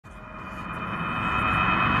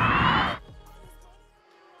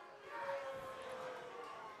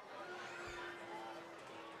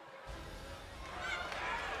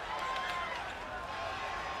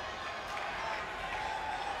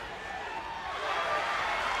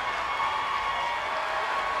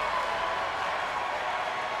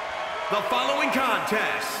The following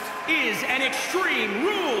contest is an Extreme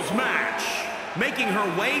Rules match. Making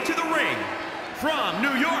her way to the ring from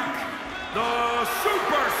New York, the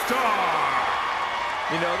Superstar.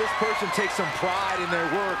 You know, this person takes some pride in their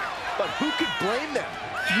work, but who could blame them?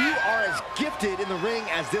 Few are as gifted in the ring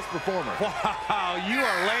as this performer. Wow, you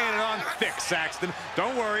are laying it on thick, Saxton.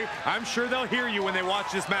 Don't worry, I'm sure they'll hear you when they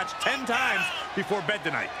watch this match 10 times before bed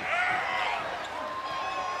tonight.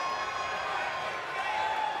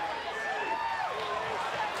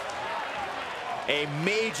 A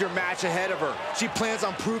major match ahead of her. She plans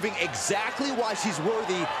on proving exactly why she's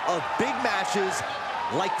worthy of big matches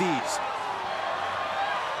like these.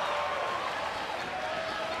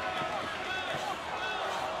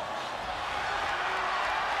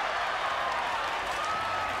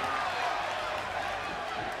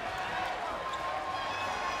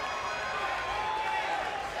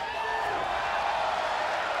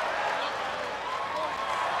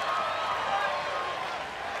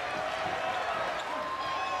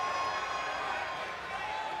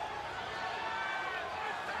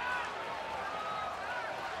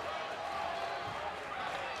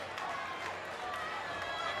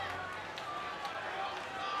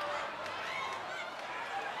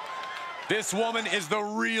 This woman is the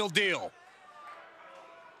real deal.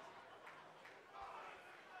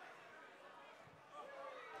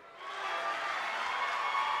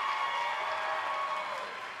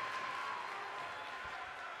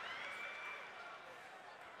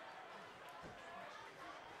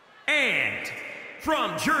 And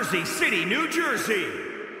from Jersey City, New Jersey,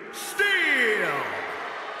 Steel.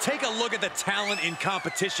 Take a look at the talent in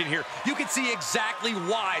competition here. You can see exactly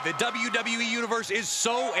why the WWE Universe is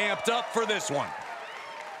so amped up for this one.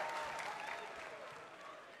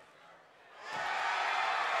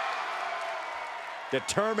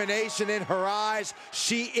 Determination in her eyes.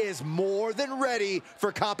 She is more than ready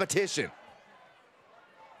for competition.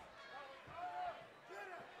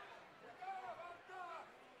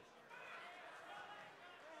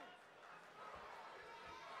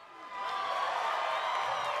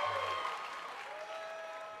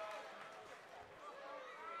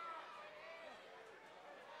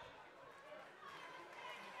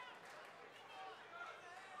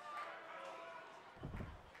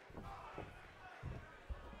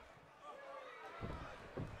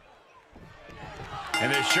 And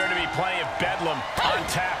there's sure to be plenty of bedlam on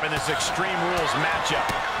tap in this Extreme Rules matchup.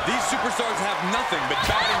 These superstars have nothing but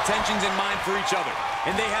bad intentions in mind for each other.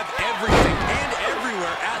 And they have everything and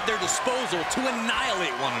everywhere at their disposal to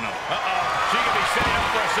annihilate one another. She could be setting up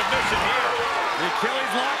for a submission here. The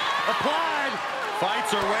Achilles lock applied. Fights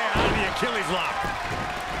her way out of the Achilles lock.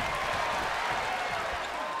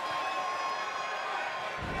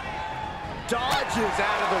 Dodges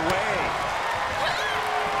out of the way.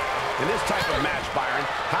 In this type of match, Byron,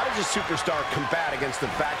 how does a superstar combat against the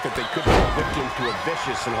fact that they could be victim to a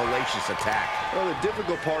vicious and hellacious attack? Well, the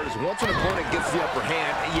difficult part is once an opponent gets the upper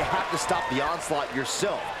hand, you have to stop the onslaught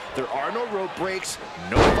yourself. There are no rope breaks,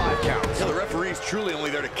 no 5 counts. Yeah, the referee is truly only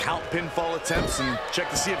there to count pinfall attempts and check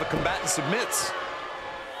to see if a combatant submits.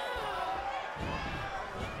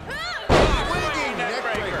 Swinging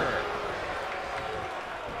neckbreaker.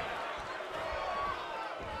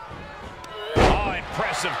 Oh,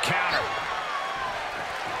 impressive counter.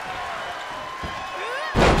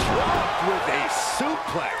 Dropped with a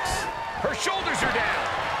suplex. Her shoulders are down.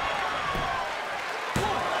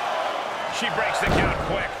 She breaks the count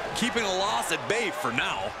quick. Keeping a loss at bay for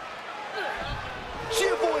now. She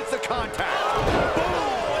avoids the contact. Boom!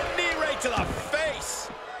 A knee right to the face.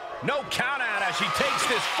 No count out as she takes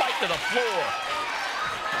this fight to the floor.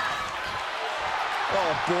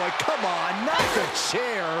 Oh, boy, come on, not the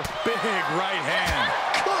chair. Big right hand.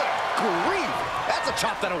 Good grief. That's a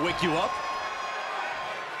chop that'll wake you up.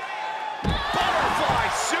 Butterfly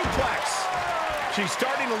suplex. She's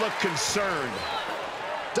starting to look concerned.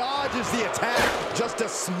 Dodges the attack just a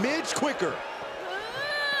smidge quicker.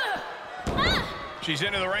 She's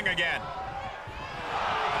into the ring again.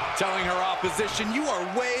 Telling her opposition, you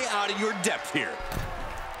are way out of your depth here.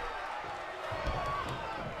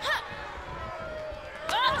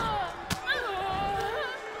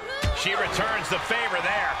 She returns the favor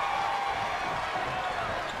there.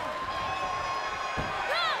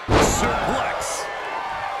 Suplex.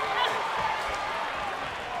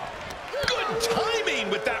 Good timing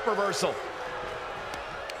with that reversal.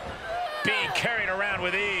 Being carried around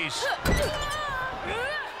with ease.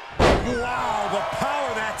 Wow, the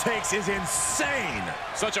power that takes is insane.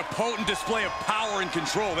 Such a potent display of power and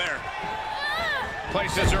control there.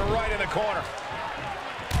 Places her right in the corner.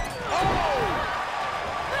 Oh!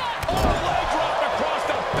 Oh, low drop across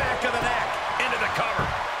the back of the neck. Into the cover.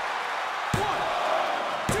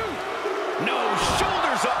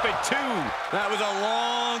 That was a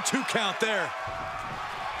long 2 count there.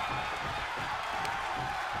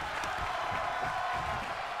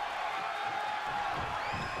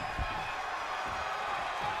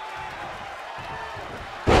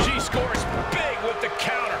 She scores big with the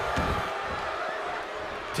counter.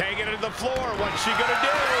 Taking it to the floor. What's she gonna do?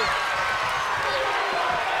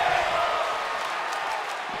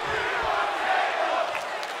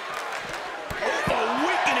 A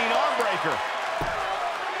weakening arm breaker.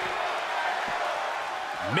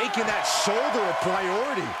 Making that shoulder a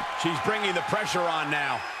priority. She's bringing the pressure on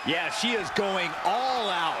now. Yeah, she is going all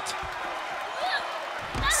out.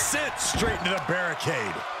 Sent straight into the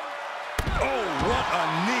barricade. Oh, what a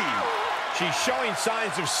knee. She's showing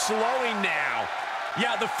signs of slowing now.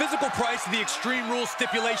 Yeah, the physical price of the Extreme Rules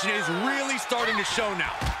stipulation is really starting to show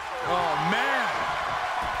now. Oh, man.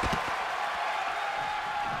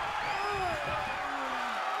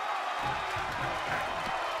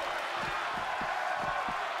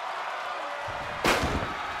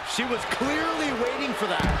 She was clearly waiting for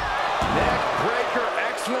that. Neck breaker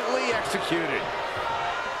excellently executed.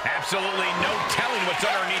 Absolutely no telling what's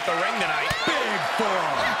underneath the ring tonight. Big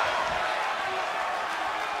forearm.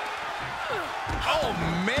 Oh,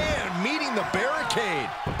 man, meeting the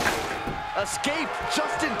barricade. Escaped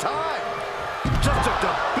just in time. Just a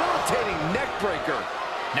debilitating neck breaker.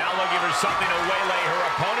 Now looking for something to waylay her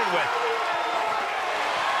opponent with.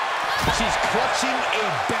 She's clutching a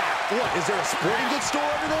bat. What, is there a sporting goods store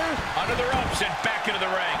over there? Under the ropes and back into the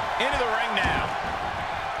ring. Into the ring now.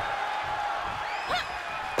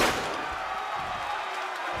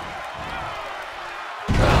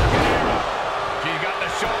 She's got the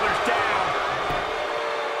shoulders down.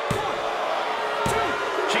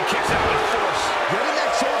 She kicks out with force. Getting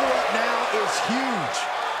that shoulder up now is huge.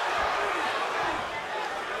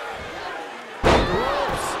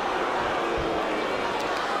 Ropes.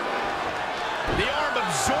 The arm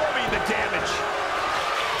absorbing the damage.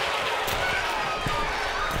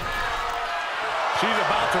 She's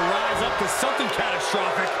about to rise up to something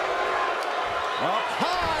catastrophic. Up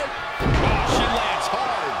high. Oh, she lands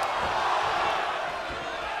hard.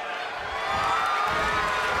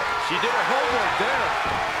 She did her homework there.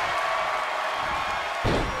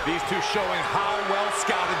 These two showing how well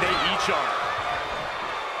scouted they each are.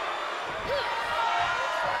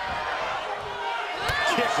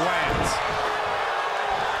 Kick lands.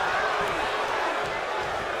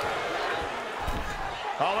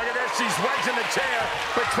 Oh, look at this. She's wedging the chair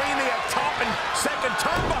between the top and second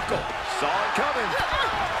turnbuckle. Saw it coming.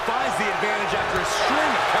 Finds the advantage after a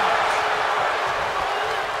string of counters.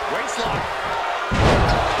 Waistlock.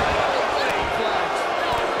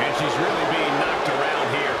 And she's really being knocked around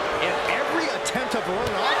here. And every attempt of her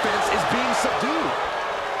own offense is being subdued.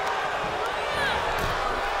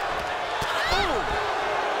 Oh!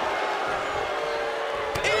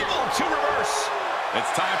 Able to reverse. It's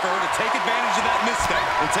time for her to take advantage of that misstep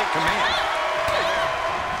and take command.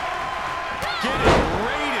 Getting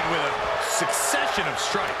raided with a succession of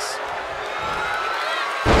strikes.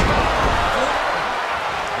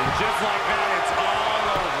 And just like that, it's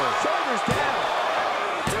all over. Shoulders down.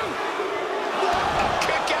 A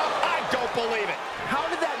kick out. I don't believe it. How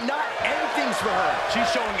did that not end things for her? She's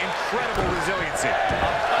showing incredible resiliency.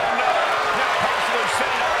 Now possibly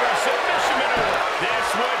setting up for a submission maneuver. This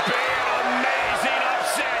would be an amazing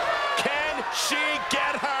upset. Can she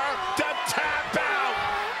get her to tap out?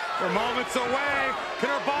 We're moments away. Can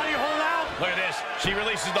her body hold out? Look at this. She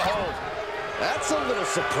releases the hold. That's a little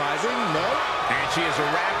surprising, no? And she is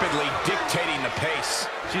rapidly dictating the pace.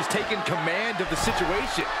 She's taken command of the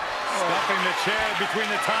situation. Stuffing the chair between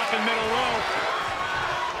the top and middle rope.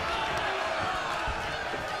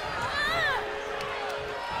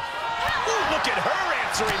 Ooh, look at her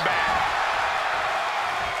answering back.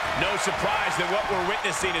 No surprise that what we're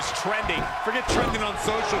witnessing is trending. Forget trending on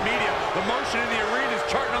social media. The motion in the arena is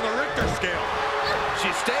charting on the Richter scale.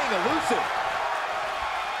 She's staying elusive.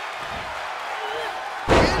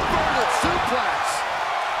 Inverted suplex.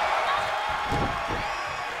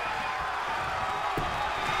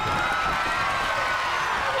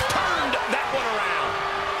 Turned that one around.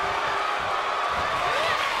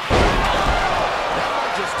 That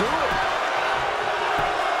might just do it.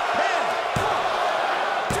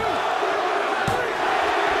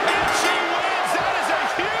 And she wins. That is a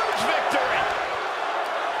huge victory.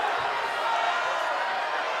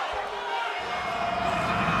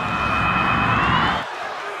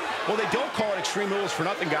 Well, they don't call it Extreme Rules for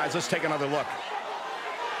nothing, guys. Let's take another look.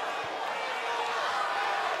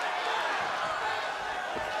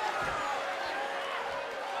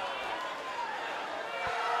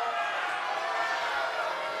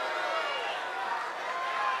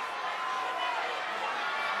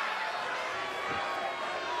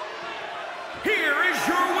 here is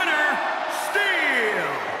your winner, Steel.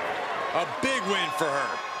 A big win for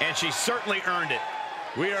her. And she certainly earned it.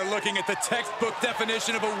 We are looking at the textbook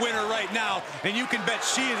definition of a winner right now, and you can bet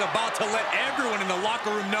she is about to let everyone in the locker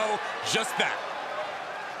room know just that.